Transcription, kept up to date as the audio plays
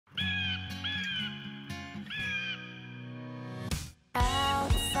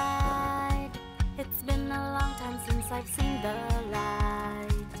I've seen the light.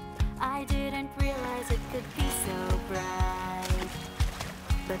 I didn't realize it could be so bright.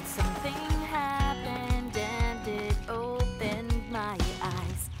 But something happened and it opened my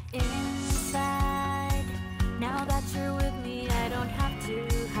eyes inside. Now that you're with me, I don't have to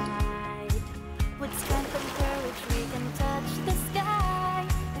hide. With strength and courage, we can touch the sky.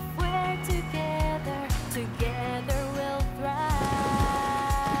 If we're together, together we'll thrive.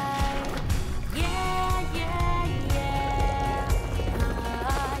 Yeah, yeah, yeah.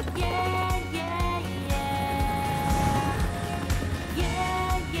 Yeah, yeah, yeah.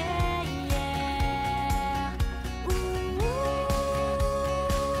 Yeah, yeah, yeah. Ooh.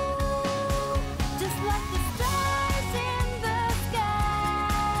 Just like the stars in the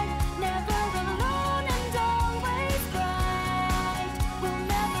sky, never alone and always bright. We'll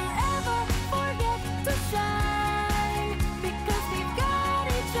never ever forget to shine, because we've got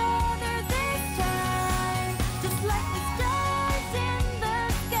each other this time. Just like the stars in the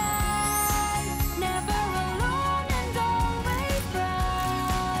sky, never alone and always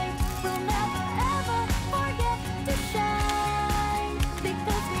bright. We'll never ever forget to shine,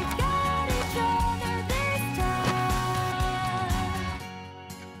 because we've got each other this time.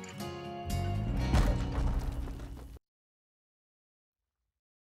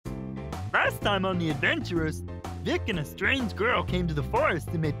 Last time on The Adventurers, Vic and a strange girl came to the forest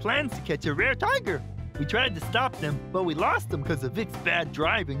and made plans to catch a rare tiger. We tried to stop them, but we lost them because of Vic's bad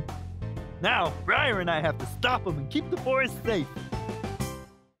driving. Now, Briar and I have to stop them and keep the forest safe.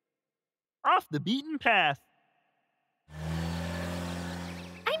 Off the beaten path.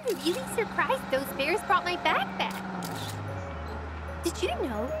 I'm really surprised those bears brought my backpack. Did you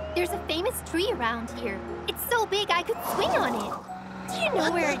know there's a famous tree around here? It's so big I could swing on it. Do you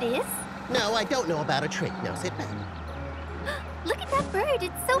know where it is? No, I don't know about a tree. Now sit back. Look at that bird.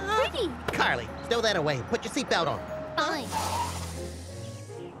 It's so pretty. Carly, stow that away. Put your seatbelt on. Fine.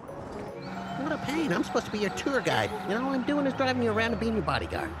 What a pain. I'm supposed to be your tour guide. You know, all I'm doing is driving you around and being your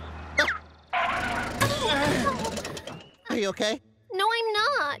bodyguard. Are you okay? No, I'm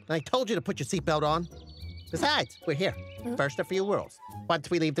not. I told you to put your seatbelt on. Besides, we're here. First, a few rules. Once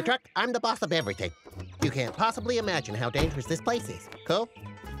we leave the truck, I'm the boss of everything. You can't possibly imagine how dangerous this place is. Cool?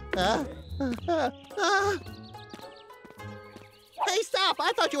 Hey, stop!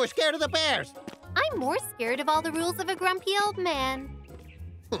 I thought you were scared of the bears. I'm more scared of all the rules of a grumpy old man.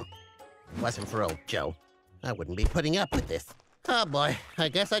 Wasn't for old Joe. I wouldn't be putting up with this. Oh, boy. I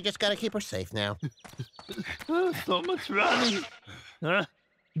guess I just gotta keep her safe now. So much running.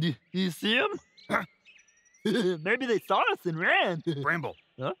 Do you see them? Maybe they saw us and ran. Bramble,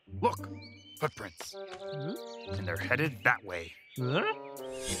 Huh? look. Footprints. And they're headed that way. Huh?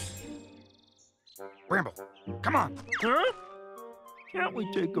 Bramble, come on. Huh? Can't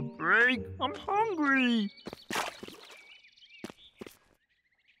we take a break? I'm hungry.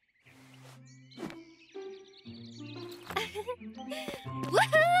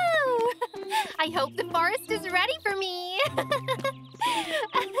 Woohoo! I hope the forest is ready for me.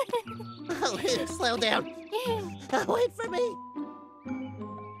 Oh, slow down. Wait for me.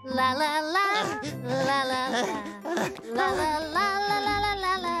 La la la, la la la, la la la la la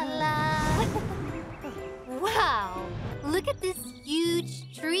la la la. Wow, look at this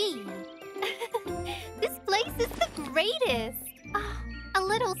huge tree. This place is the greatest. Oh, a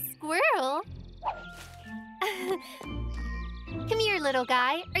little squirrel. Come here, little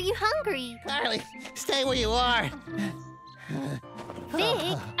guy. Are you hungry? Carly, stay where you are.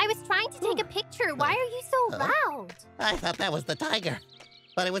 Vic, I was trying to take a picture. Why are you so loud? I thought that was the tiger,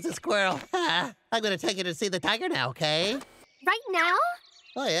 but it was a squirrel. I'm gonna take you to see the tiger now, okay? Right now?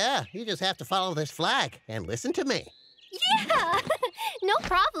 Oh, yeah. You just have to follow this flag and listen to me. Yeah, no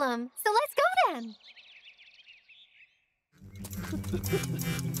problem. So let's go then.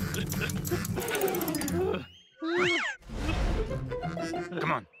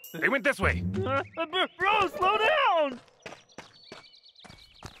 Come on. They went this way. Bro, slow down!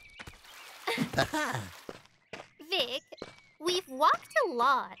 Vic, we've walked a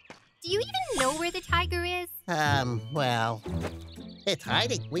lot. Do you even know where the tiger is? Well, it's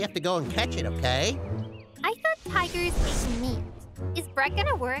hiding. We have to go and catch it, okay? I thought tigers ate meat. Is Brett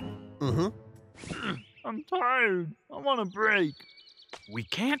gonna work? Mm-hmm. I'm tired. I want a break. We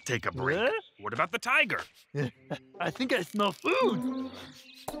can't take a break. What? What about the tiger? I think I smell food.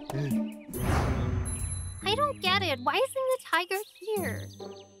 I don't get it. Why isn't the tiger here?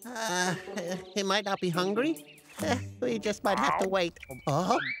 He might not be hungry. We just might have to wait.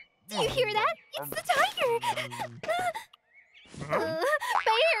 Oh? Do you hear that? It's the tiger!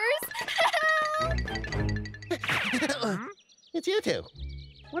 Bears! Help! It's you two.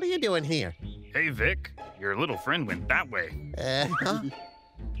 What are you doing here? Hey, Vic. Your little friend went that way. Huh?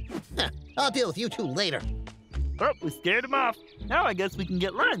 I'll deal with you two later. Oh, we scared him off. Now I guess we can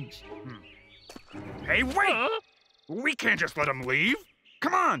get lunch. Hey, wait! We can't just let him leave.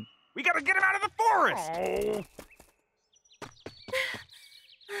 Come on, we gotta get him out of the forest.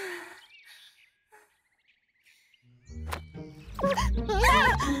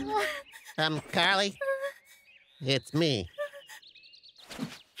 Carly? It's me.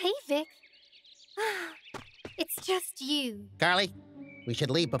 Hey, Vic. It's just you. Carly, we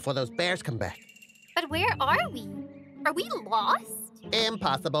should leave before those bears come back. But where are we? Are we lost?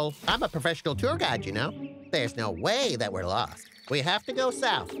 Impossible. I'm a professional tour guide, you know. There's no way that we're lost. We have to go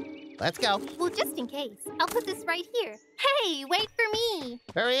south. Let's go. Well, just in case, I'll put this right here. Hey, wait for me.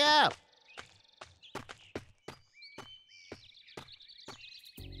 Hurry up.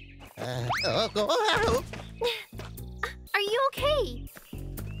 Are you okay?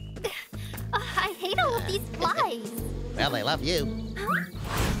 I hate all of these flies. Well, they love you. Huh?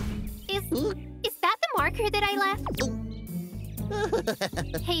 Is that the marker that I left?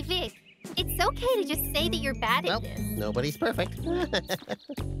 Hey, Vic, it's okay to just say that you're bad at this. Nobody's perfect.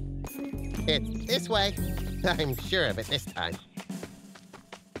 It's this way. I'm sure of it this time.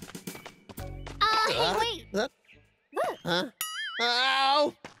 Hey, wait. Look. Look. Huh?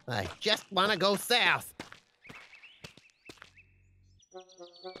 Oh! I just want to go south.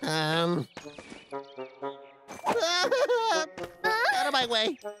 Out of my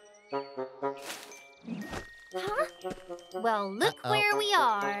way. Huh? Well, look where we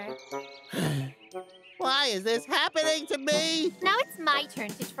are. Why is this happening to me? Now it's my turn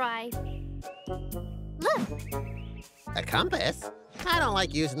to try. Look, A compass? I don't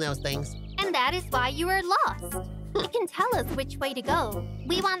like using those things. and that is why you are lost. It can tell us which way to go.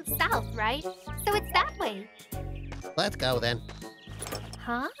 We want south, right? So it's that way. Let's go then.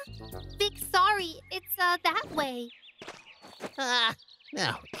 Huh? Vic, sorry. It's, that way.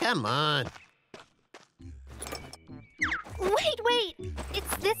 No, come on. Wait.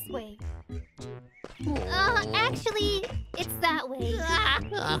 It's this way. Actually, it's that way.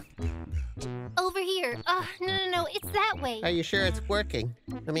 Over here. No, it's that way. Are you sure it's working?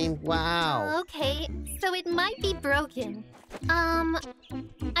 I mean, wow. Okay, so it might be broken.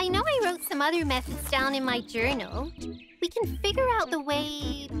 I know I wrote some other methods down in my journal. We can figure out the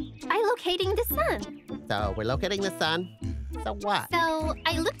way by locating the sun. So we're locating the sun. So what? So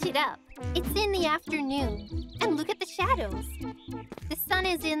I looked it up. It's in the afternoon. And look at the shadows. The sun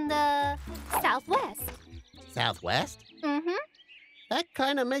is in the southwest. Southwest? Mm-hmm. That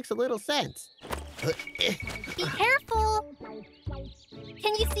kind of makes a little sense. Be careful.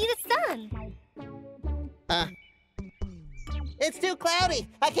 Can you see the sun? It's too cloudy.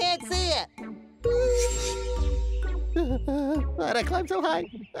 I can't see it. Why'd I climb so high?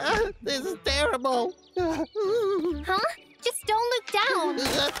 This is terrible. Huh? Just don't look down.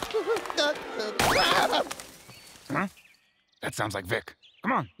 Huh? That sounds like Vic.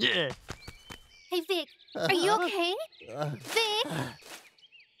 Come on. Yeah. Hey, Vic, are you okay? Vic?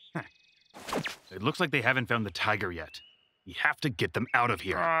 It looks like they haven't found the tiger yet. We have to get them out of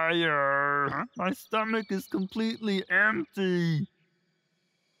here. Fire. Huh? My stomach is completely empty.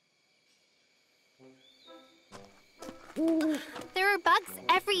 There are bugs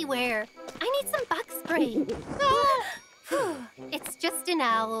everywhere. I need some bug spray. It's just an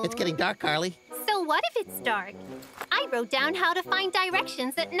owl. It's getting dark, Carly. So what if it's dark? I wrote down how to find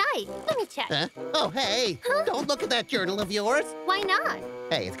directions at night. Let me check. Oh, hey. Don't look at that journal of yours. Why not?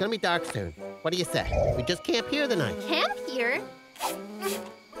 Hey, it's gonna be dark soon. What do you say? We just camp here the night. Camp here?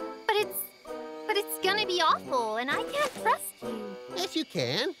 But it's gonna be awful, and I can't trust you. Yes, you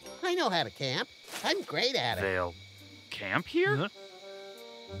can. I know how to camp. I'm great at it. They'll camp here? Huh?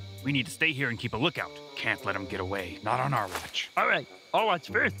 We need to stay here and keep a lookout. Can't let them get away. Not on our watch. All right, I'll watch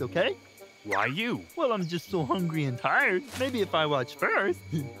first, okay? Why you? Well, I'm just so hungry and tired. Maybe if I watch first,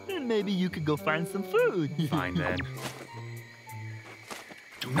 then maybe you could go find some food. Fine then.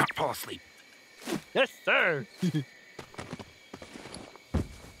 Do not fall asleep. Yes, sir.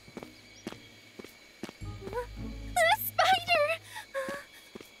 Spider!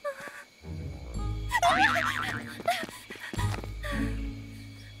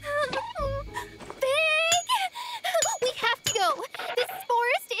 Big! We have to go. This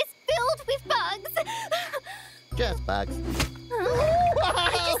forest is filled with bugs. Just bugs. I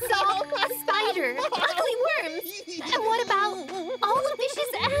just saw a spider, ugly worms. And what about all the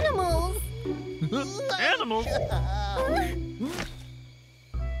vicious animals? Animals?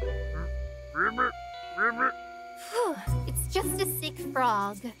 It's just a sick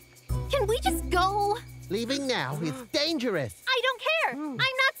frog. Can we just go? Leaving now is dangerous. I don't care. I'm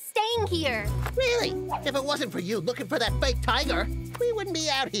not staying here. Really? If it wasn't for you looking for that fake tiger, we wouldn't be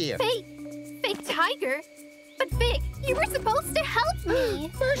out here. Fake tiger? But Vic, you were supposed to help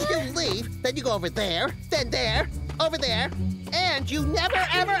me. First you leave, then you go over there, then there, over there, and you never,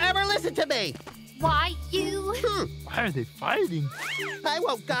 ever, ever listen to me. Why, you? Why are they fighting? I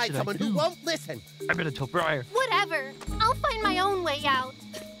won't guide someone who won't listen. I better tell Briar. Whatever. I'll find my own way out.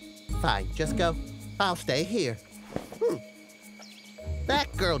 Fine, just go. I'll stay here.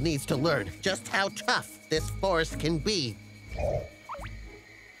 That girl needs to learn just how tough this forest can be.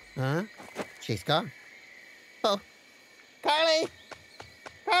 Huh? She's gone. Oh. Carly!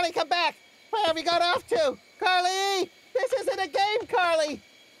 Carly, come back! Where have you gone off to? Carly! This isn't a game, Carly!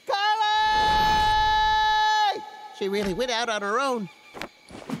 Carly! She really went out on her own.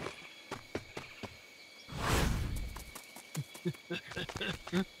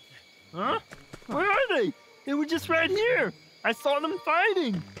 Huh? Where are they? They were just right here. I saw them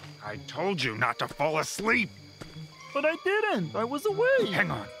fighting. I told you not to fall asleep. But I didn't. I was awake.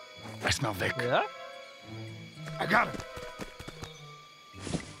 Hang on. I smell Vic. Yeah? I got him.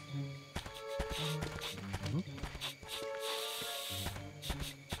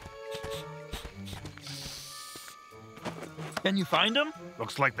 Can you find them?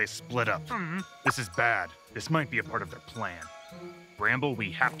 Looks like they split up. This is bad. This might be a part of their plan. Bramble,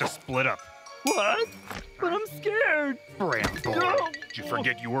 we have to split up. What? But I'm scared. Bramble, No. did you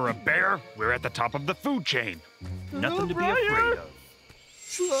forget you were a bear? We're at the top of the food chain. Nothing to be Briar. afraid of.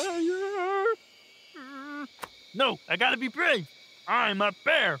 Briar. No, I gotta be brave. I'm a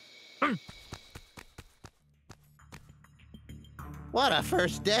bear. What a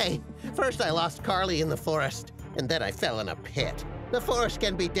first day. First I lost Carly in the forest, and then I fell in a pit. The forest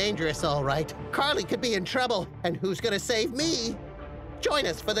can be dangerous, all right. Carly could be in trouble, and who's gonna save me? Join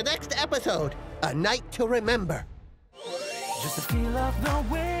us for the next episode, A Night to Remember. Just the feel of the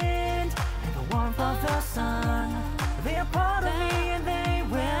wind and the warmth of the sun. They are part of me and they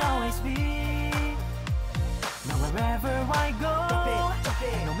will always be. Now wherever I go,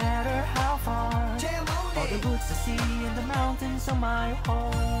 no matter how far, all the woods to see and the mountains are my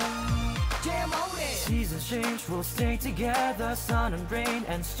home. Seasons change, we'll stay together, sun and rain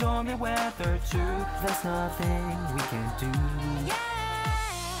and stormy weather too. There's nothing we can't do.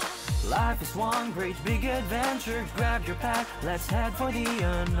 Life is one great big adventure. Grab your pack, let's head for the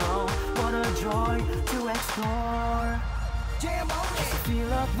unknown. What a joy to explore. Just the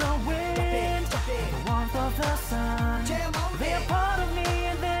feel of the wind, the warmth of the sun. They are part of me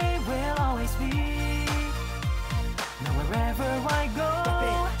and they will always be. Now wherever I go,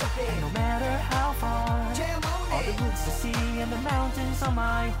 no matter how far, all the woods to see and the mountains are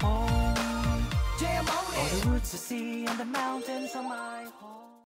my home. All the woods to see and the mountains are my home.